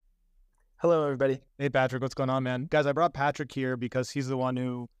Hello, everybody. Hey, Patrick, what's going on, man? Guys, I brought Patrick here because he's the one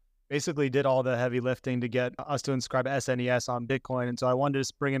who basically did all the heavy lifting to get us to inscribe SNES on Bitcoin. And so I wanted to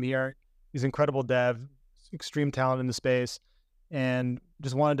just bring him here. He's an incredible dev, extreme talent in the space, and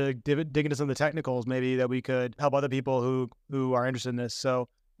just wanted to dig into some of the technicals maybe that we could help other people who are interested in this. So,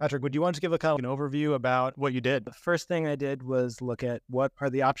 Patrick, would you want to give a kind of an overview about what you did? The first thing I did was look at what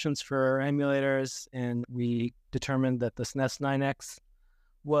are the options for emulators, and we determined that the SNES 9X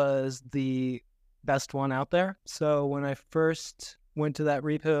was the best one out there. So when I first went to that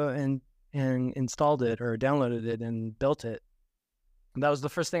repo and installed it or downloaded it and built it, that was the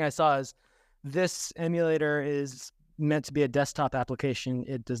first thing I saw is this emulator is meant to be a desktop application.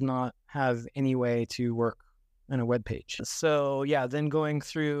 It does not have any way to work on a web page. So yeah, then going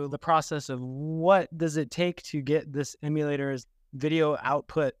through the process of what does it take to get this emulator's video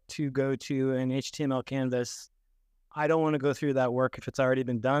output to go to an HTML canvas. I don't want to go through that work if it's already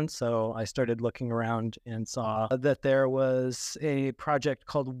been done. So I started looking around and saw that there was a project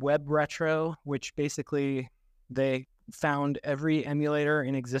called Web Retro, which basically they found every emulator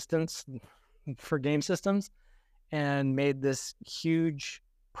in existence for game systems and made this huge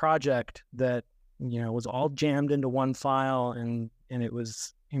project that, was all jammed into one file, and it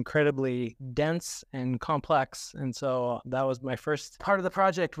was incredibly dense and complex. And so that was my first part of the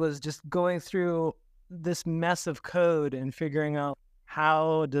project, was just going through this mess of code and figuring out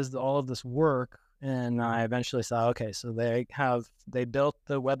how does all of this work. And I eventually saw, okay, so they built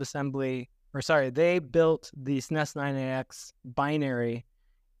the they built the SNES 9AX binary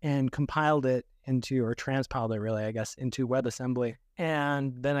and compiled it into, or transpiled it really, I guess, into WebAssembly.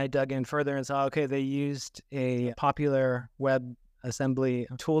 And then I dug in further and saw, okay, they used a popular WebAssembly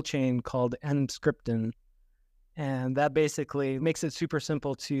toolchain called Emscripten. And that basically makes it super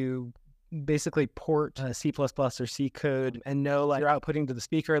simple to basically port C++ or C code and know, like, you're outputting to the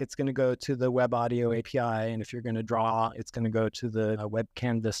speaker, it's going to go to the web audio API. And if you're going to draw, it's going to go to the web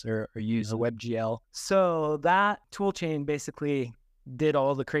canvas or use a WebGL. So that toolchain basically did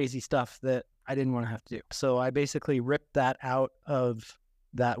all the crazy stuff that I didn't want to have to do. So I basically ripped that out of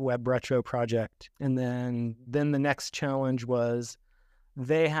that Web Retro project. And then the next challenge was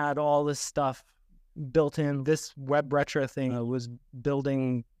they had all this stuff built in. This Web Retro thing was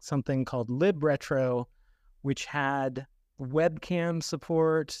building something called LibRetro, which had webcam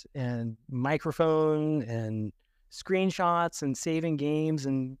support and microphone and screenshots and saving games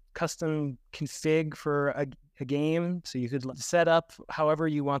and custom config for a game. So you could set up however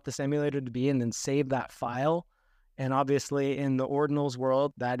you want this emulator to be and then save that file. And obviously in the ordinals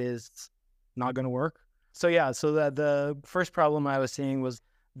world, that is not going to work. So yeah, so the first problem I was seeing was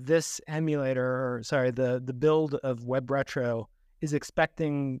this emulator, the build of Web Retro is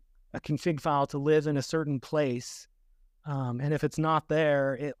expecting a config file to live in a certain place. And if it's not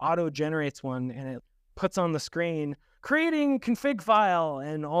there, it auto-generates one and it puts on the screen, creating config file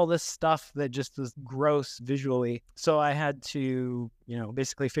and all this stuff that just is gross visually. So I had to,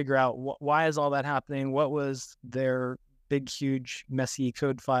 basically figure out why is all that happening? What was their big, huge, messy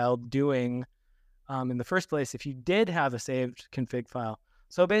code file doing in the first place if you did have a saved config file?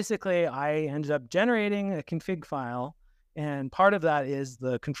 So basically, I ended up generating a config file, and part of that is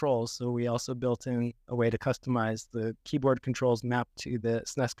the controls. So we also built in a way to customize the keyboard controls mapped to the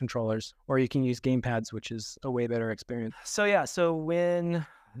SNES controllers, or you can use gamepads, which is a way better experience. So yeah, so when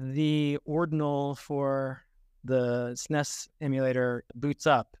the ordinal for the SNES emulator boots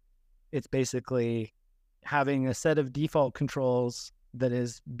up, it's basically having a set of default controls that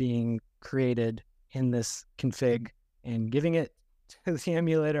is being created in this config and giving it to the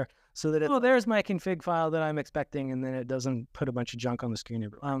emulator so that there's my config file that I'm expecting, and then it doesn't put a bunch of junk on the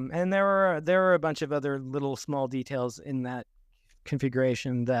screen. And there were a bunch of other little small details in that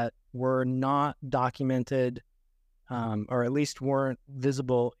configuration that were not documented, or at least weren't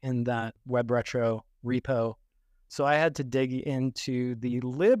visible in that Web Retro repo. So I had to dig into the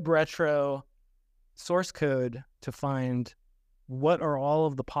LibRetro source code to find what are all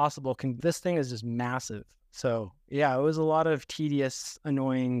of the possible. This thing is just massive. So yeah, it was a lot of tedious,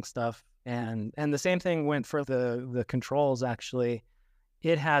 annoying stuff. And the same thing went for the controls, actually.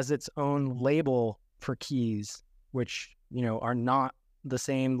 It has its own label for keys, which, are not the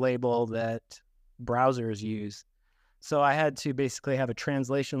same label that browsers use. So I had to basically have a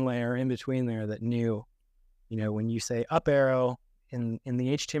translation layer in between there that knew, when you say up arrow in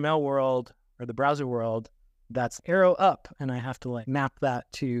the HTML world or the browser world, that's arrow up. And I have to map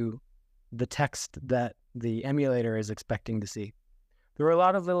that to the text that the emulator is expecting to see. There were a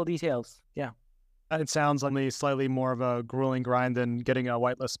lot of little details. Yeah. It sounds like slightly more of a grueling grind than getting a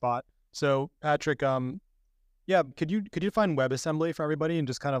whitelist spot. So, Patrick, Yeah, could you define WebAssembly for everybody and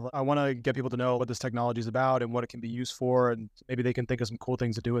just kind of I want to get people to know what this technology is about and what it can be used for, and maybe they can think of some cool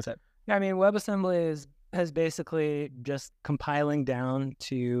things to do with it. Yeah, I mean, WebAssembly is basically just compiling down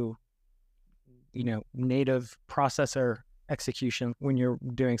to, native processor execution when you're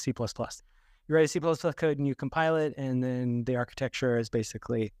doing C++. You write a C++ code and you compile it, and then the architecture is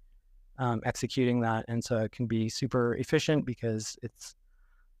basically executing that. And so it can be super efficient because it's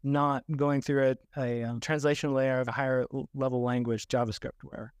not going through a translation layer of a higher level language, JavaScript,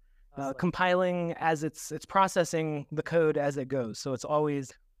 where compiling as it's processing the code as it goes. So it's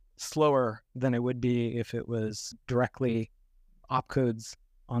always slower than it would be if it was directly opcodes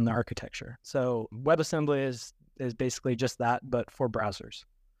on the architecture. So WebAssembly is basically just that, but for browsers.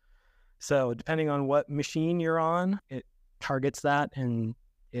 So depending on what machine you're on, it targets that and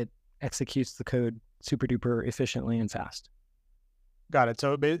it executes the code super duper efficiently and fast. Got it.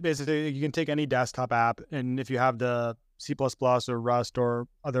 So basically, you can take any desktop app, and if you have the C++ or Rust or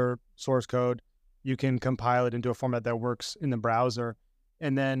other source code, you can compile it into a format that works in the browser.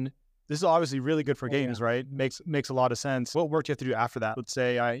 And then this is obviously really good for games, right? Makes a lot of sense. What work do you have to do after that? Let's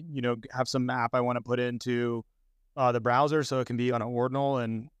say I, have some app I want to put into the browser so it can be on an ordinal,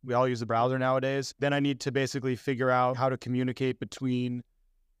 and we all use the browser nowadays. Then I need to basically figure out how to communicate between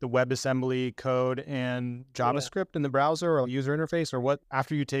the WebAssembly code and JavaScript in the browser or user interface, or what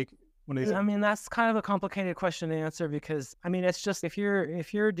after you take one of these? I mean, that's kind of a complicated question to answer because, I mean, it's just if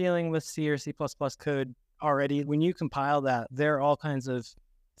you're dealing with C or C++ code already, when you compile that, there are all kinds of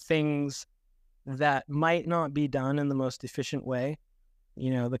things that might not be done in the most efficient way.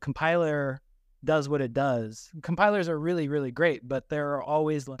 The compiler does what it does. Compilers are really, really great, but there are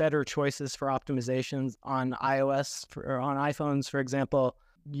always better choices for optimizations on iOS or on iPhones, for example.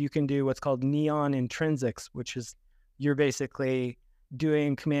 You can do what's called neon intrinsics, which is you're basically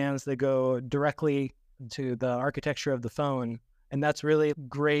doing commands that go directly to the architecture of the phone. And that's really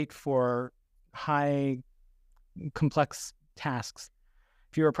great for high complex tasks.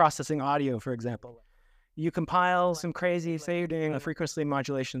 If you were processing audio, for example, you compile some crazy, say you're doing a frequency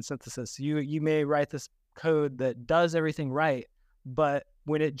modulation synthesis. You may write this code that does everything right, but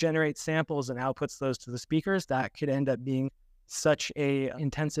when it generates samples and outputs those to the speakers, that could end up being such a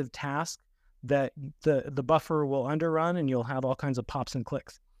intensive task that the buffer will underrun and you'll have all kinds of pops and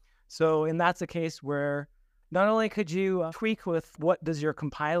clicks. So, and that's a case where not only could you tweak with what does your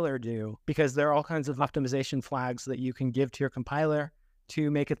compiler do, because there are all kinds of optimization flags that you can give to your compiler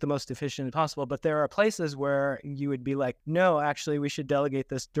to make it the most efficient possible, but there are places where you would be like, no, actually, we should delegate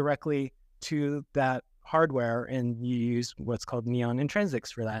this directly to that hardware, and you use what's called neon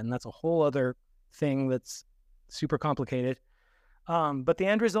intrinsics for that. And that's a whole other thing that's super complicated. But the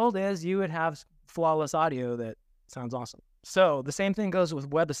end result is you would have flawless audio that sounds awesome. So the same thing goes with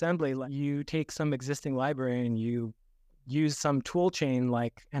WebAssembly. You take some existing library and you use some tool chain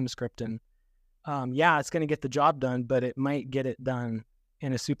like emscript, and it's going to get the job done, but it might get it done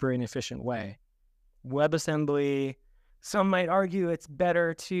in a super inefficient way. WebAssembly, some might argue it's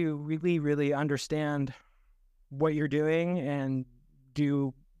better to really, really understand what you're doing and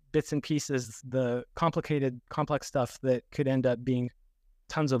do bits and pieces, the complicated, complex stuff that could end up being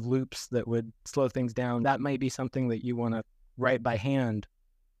tons of loops that would slow things down. That might be something that you want to write by hand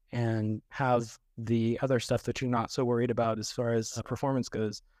and have the other stuff that you're not so worried about as far as performance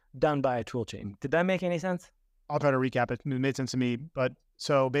goes done by a tool chain. Did that make any sense? I'll try to recap it. It made sense to me. But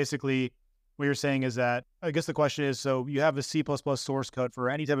so basically what you're saying is that, I guess the question is, so you have a C++ source code for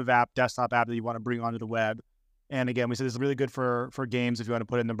any type of app, desktop app that you want to bring onto the web. And again, we said this is really good for games if you want to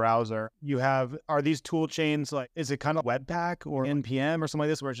put it in the browser. Are these tool chains like, is it kind of Webpack or NPM or something like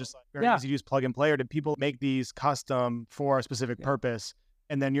this, where it's just like very easy to use plug and play, or did people make these custom for a specific purpose?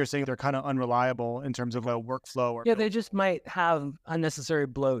 And then you're saying they're kind of unreliable in terms of a workflow. Or they just might have unnecessary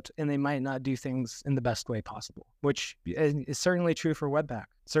bloat and they might not do things in the best way possible, which is certainly true for Webpack.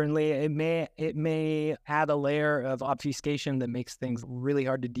 Certainly, it may add a layer of obfuscation that makes things really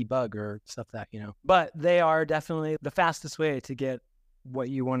hard to debug or stuff that, But they are definitely the fastest way to get what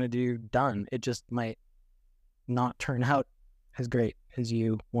you want to do done. It just might not turn out as great as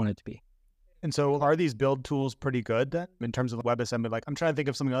you want it to be. And so are these build tools pretty good then in terms of WebAssembly? Like, I'm trying to think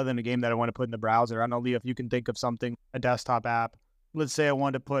of something other than a game that I want to put in the browser. I don't know, Leo, if you can think of something, a desktop app. Let's say I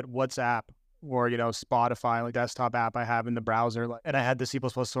wanted to put WhatsApp or, Spotify, like desktop app I have in the browser. And I had the C++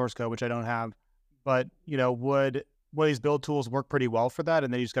 source code, which I don't have. But, would these build tools work pretty well for that?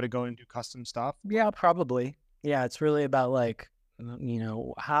 And then you just got to go and do custom stuff? Yeah, probably. Yeah, it's really about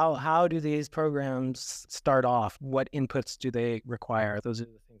how do these programs start off? What inputs do they require? Those are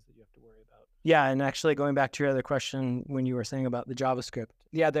the things that you have to worry about. Yeah, and actually going back to your other question when you were saying about the JavaScript,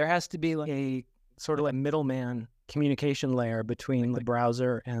 there has to be a sort of like middleman communication layer between the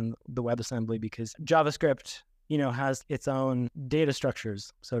browser and the WebAssembly, because JavaScript, has its own data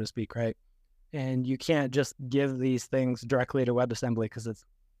structures, so to speak, right? And you can't just give these things directly to WebAssembly because it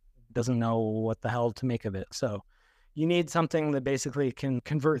doesn't know what the hell to make of it. So you need something that basically can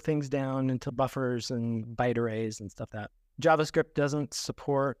convert things down into buffers and byte arrays and stuff that JavaScript doesn't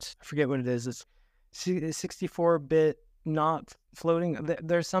support. I forget what it is. It's 64-bit not floating.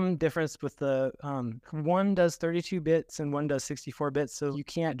 There's some difference with the one does 32 bits and one does 64 bits. So you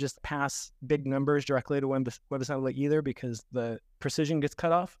can't just pass big numbers directly to WebAssembly either, because the precision gets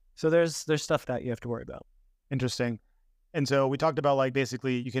cut off. So there's stuff that you have to worry about. Interesting. And so we talked about, like,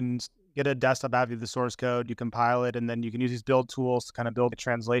 basically you can get a desktop app with the source code, you compile it, and then you can use these build tools to kind of build a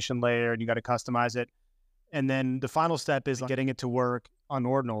translation layer, and you got to customize it. And then the final step is getting it to work on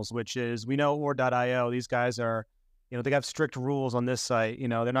ordinals, which is, we know Ord.io, these guys are, they have strict rules on this site. They're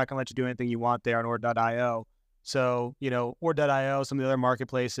not going to let you do anything you want there on Ord.io. So, Ord.io, some of the other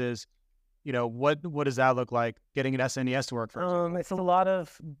marketplaces, what does that look like, getting an SNES to work for? It's a lot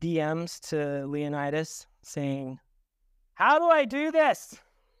of DMs to Leonidas saying, how do I do this?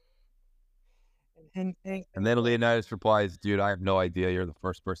 And then Leonidas replies, dude, I have no idea. You're the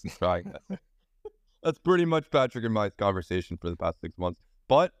first person trying this. That's pretty much Patrick and my conversation for the past 6 months.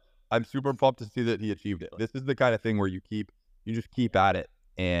 But I'm super pumped to see that he achieved it. This is the kind of thing where you just keep at it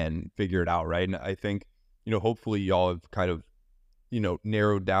and figure it out, right? And I think, hopefully y'all have kind of,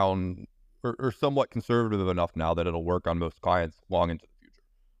 narrowed down or somewhat conservative enough now that it'll work on most clients long into the future.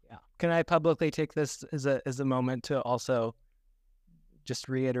 Yeah. Can I publicly take this as a moment to also just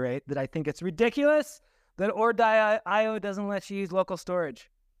reiterate that I think it's ridiculous that Ord.io doesn't let you use local storage.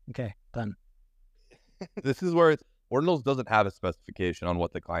 Okay, done. This is where Ordinals doesn't have a specification on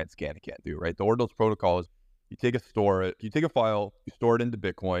what the client can and can't do, right? The Ordinals protocol is you take a file, you store it into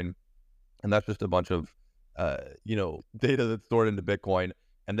Bitcoin, and that's just a bunch of, data that's stored into Bitcoin.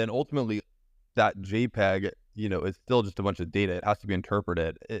 And then ultimately that JPEG, is still just a bunch of data. It has to be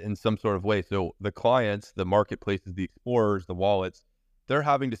interpreted in some sort of way. So the clients, the marketplaces, the explorers, the wallets, they're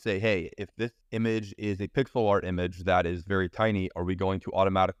having to say, hey, if this image is a pixel art image that is very tiny, are we going to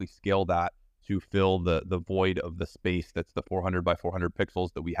automatically scale that to fill the void of the space that's the 400 by 400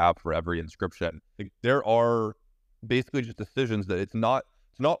 pixels that we have for every inscription? Like, there are basically just decisions that it's not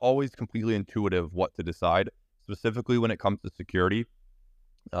always completely intuitive what to decide, specifically when it comes to security.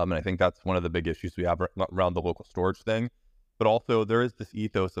 And I think that's one of the big issues we have around the local storage thing. But also there is this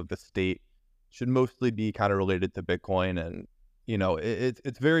ethos of the state should mostly be kind of related to Bitcoin. And,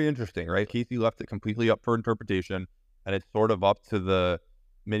 it's very interesting, right? Casey left it completely up for interpretation, and it's sort of up to the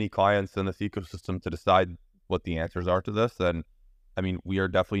many clients in this ecosystem to decide what the answers are to this. And I mean, we are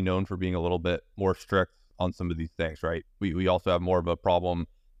definitely known for being a little bit more strict on some of these things, right? We also have more of a problem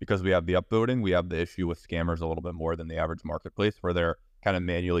because we have the upvoting. We have the issue with scammers a little bit more than the average marketplace, where they're kind of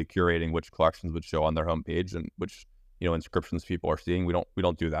manually curating which collections would show on their homepage and which, inscriptions people are seeing. We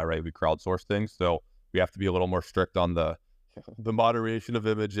don't do that, right? We crowdsource things. So we have to be a little more strict on the moderation of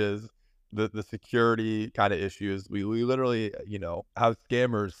images, the security kind of issues. We literally, have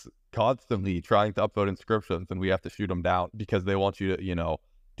scammers constantly trying to upvote inscriptions, and we have to shoot them down because they want you to,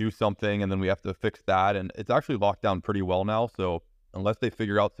 do something, and then we have to fix that. And it's actually locked down pretty well now. So unless they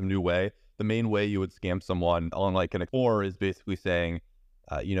figure out some new way, the main way you would scam someone on like an Explorer is basically saying,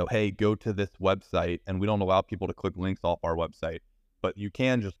 hey, go to this website, and we don't allow people to click links off our website, but you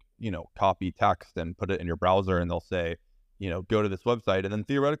can just, copy text and put it in your browser, and they'll say, go to this website, and then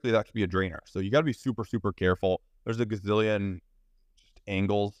theoretically that could be a drainer. So you got to be super, super careful. There's a gazillion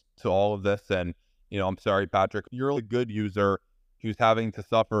angles to all of this. And, I'm sorry, Patrick, you're a good user who's having to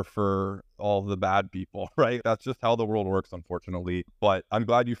suffer for all the bad people, right? That's just how the world works, unfortunately. But I'm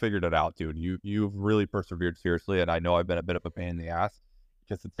glad you figured it out, dude. You've really persevered seriously. And I know I've been a bit of a pain in the ass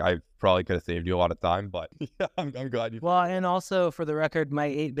because I probably could have saved you a lot of time, but yeah, I'm glad you. Well, and also for the record, my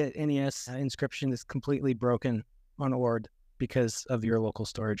 8-bit NES inscription is completely broken on Ord because of your local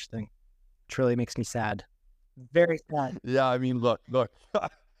storage thing. It really makes me sad. Very sad. Yeah, I mean, look,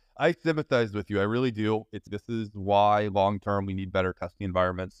 I sympathize with you. I really do. This is why long-term we need better testing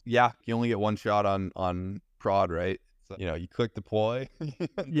environments. Yeah, you only get one shot on prod, right? So, you click deploy.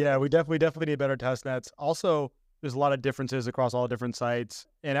 Yeah, we definitely need better test nets. Also, there's a lot of differences across all different sites.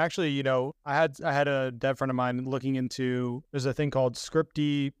 And actually, I had a dev friend of mine looking into, there's a thing called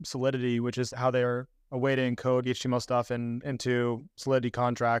Scripty Solidity, which is how they're a way to encode HTML stuff into Solidity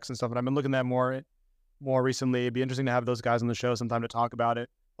contracts and stuff. And I've been looking at that more recently. It'd be interesting to have those guys on the show sometime to talk about it.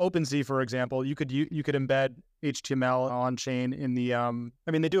 OpenSea, for example, you could embed HTML on chain in the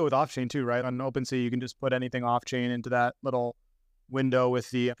they do it with off chain too, right? On OpenSea, you can just put anything off chain into that little window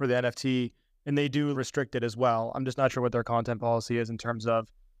for the NFT. and they do restrict it as well. I'm just not sure what their content policy is in terms of,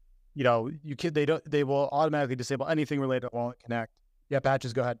 they will automatically disable anything related to Wallet Connect. Yeah,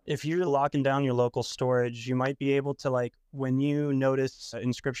 Patches, go ahead. If you're locking down your local storage, you might be able to, like, when you notice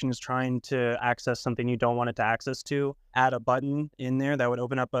Inscription is trying to access something you don't want it to access to, add a button in there that would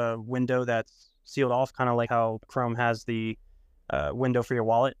open up a window that's sealed off, kind of like how Chrome has the window for your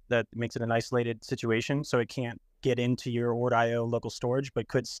wallet that makes it an isolated situation, so it can't get into your Ord.io local storage, but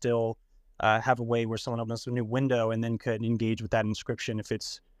could still have a way where someone opens a new window and then could engage with that Inscription if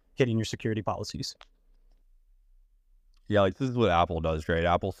it's hitting your security policies. Yeah, like this is what Apple does, right?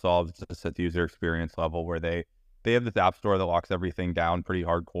 Apple solves this at the user experience level where they have this app store that locks everything down pretty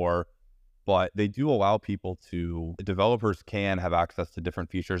hardcore, but they do allow developers can have access to different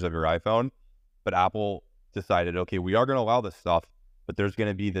features of your iPhone, but Apple decided, okay, we are going to allow this stuff, but there's going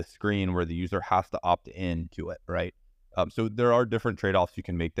to be this screen where the user has to opt in to it, right? So there are different trade-offs you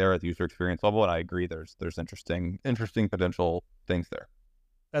can make there at the user experience level, and I agree there's interesting potential things there.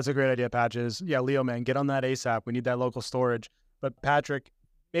 That's a great idea, Patches. Yeah, Leo, man, get on that ASAP. We need that local storage. But Patrick,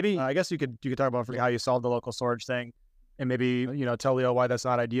 maybe I guess you could talk about how you solved the local storage thing, and maybe tell Leo why that's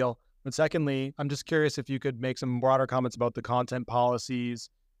not ideal. But secondly, I'm just curious if you could make some broader comments about the content policies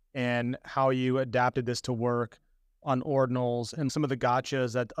and how you adapted this to work on ordinals and some of the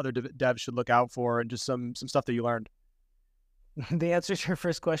gotchas that other devs should look out for, and just some stuff that you learned. The answer to your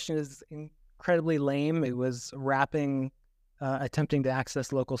first question is incredibly lame. It was wrapping attempting to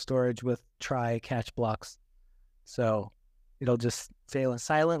access local storage with try catch blocks. So it'll just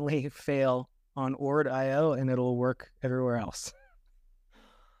silently fail on Ord.io, and it'll work everywhere else.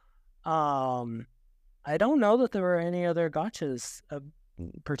 I don't know that there were any other gotchas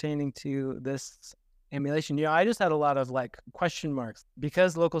pertaining to this emulation. I just had a lot of question marks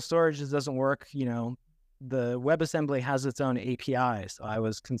because local storage doesn't work. The WebAssembly has its own API, so I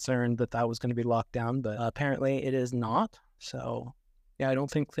was concerned that was going to be locked down, but apparently it is not. So, yeah, I don't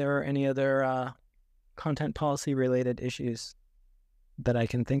think there are any other content policy related issues that I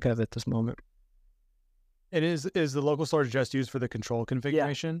can think of at this moment. It is the local storage just used for the control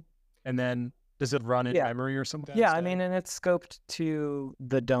configuration? Yeah. And then does it run in memory or something? Yeah, I mean, and it's scoped to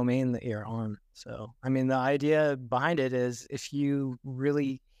the domain that you're on. So, I mean, the idea behind it is if you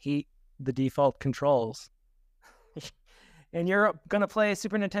really hate the default controls and you're going to play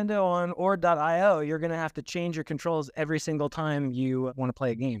Super Nintendo on Ord.io, you're going to have to change your controls every single time you want to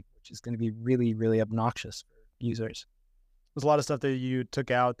play a game, which is going to be really, really obnoxious for users. There's a lot of stuff that you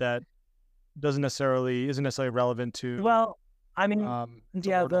took out that isn't necessarily relevant to. Well, I mean,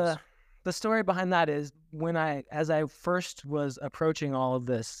 the story behind that is as I first was approaching all of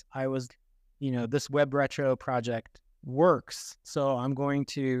this, I was, this web retro project works, so I'm going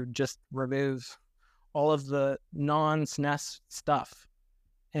to just remove all of the non-SNES stuff.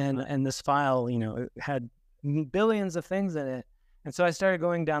 And this file, it had billions of things in it. And so I started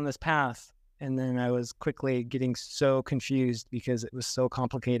going down this path, and then I was quickly getting so confused because it was so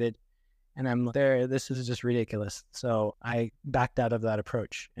complicated. And I'm there, this is just ridiculous. So I backed out of that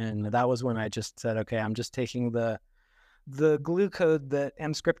approach. And that was when I just said, okay, I'm just taking the glue code that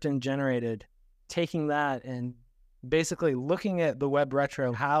Emscripten generated, taking that and basically looking at the web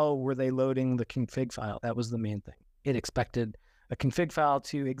retro, how were they loading the config file? That was the main thing. It expected a config file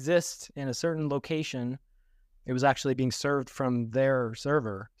to exist in a certain location. It was actually being served from their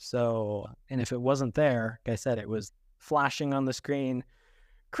server. So, and if it wasn't there, like I said, it was flashing on the screen,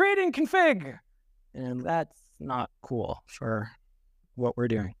 creating config. And that's not cool for what we're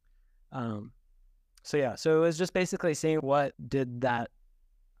doing. So it was just basically seeing what did that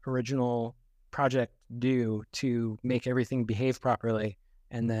original project do to make everything behave properly,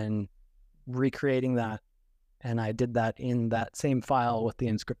 and then recreating that. And I did that in that same file with the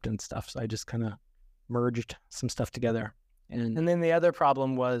Inscripten stuff. So I just kind of merged some stuff together. And then the other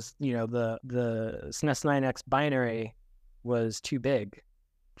problem was, the SNES 9X binary was too big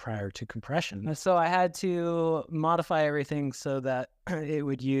prior to compression. So I had to modify everything so that it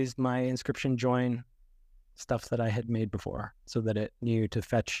would use my Inscription join stuff that I had made before, so that it knew to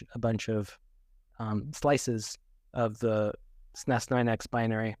fetch a bunch of slices of the SNES 9X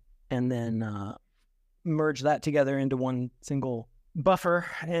binary and then merge that together into one single buffer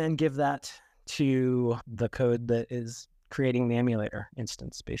and give that to the code that is creating the emulator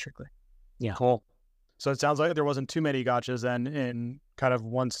instance, basically. Yeah. Cool. So it sounds like there wasn't too many gotchas then, and kind of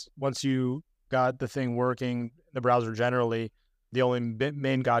once you got the thing working, the browser generally, the only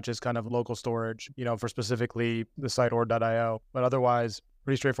main gotcha is kind of local storage, for specifically the site Ord.io. But otherwise,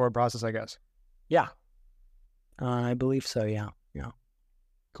 pretty straightforward process, I guess. Yeah. I believe so, yeah.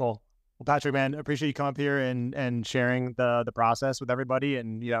 Cool. Well, Patrick, man, appreciate you coming up here and sharing the process with everybody,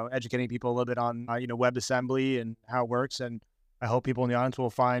 and educating people a little bit on WebAssembly and how it works. And I hope people in the audience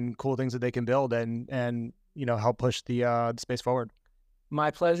will find cool things that they can build and help push the space forward. My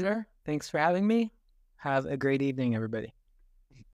pleasure. Thanks for having me. Have a great evening, everybody.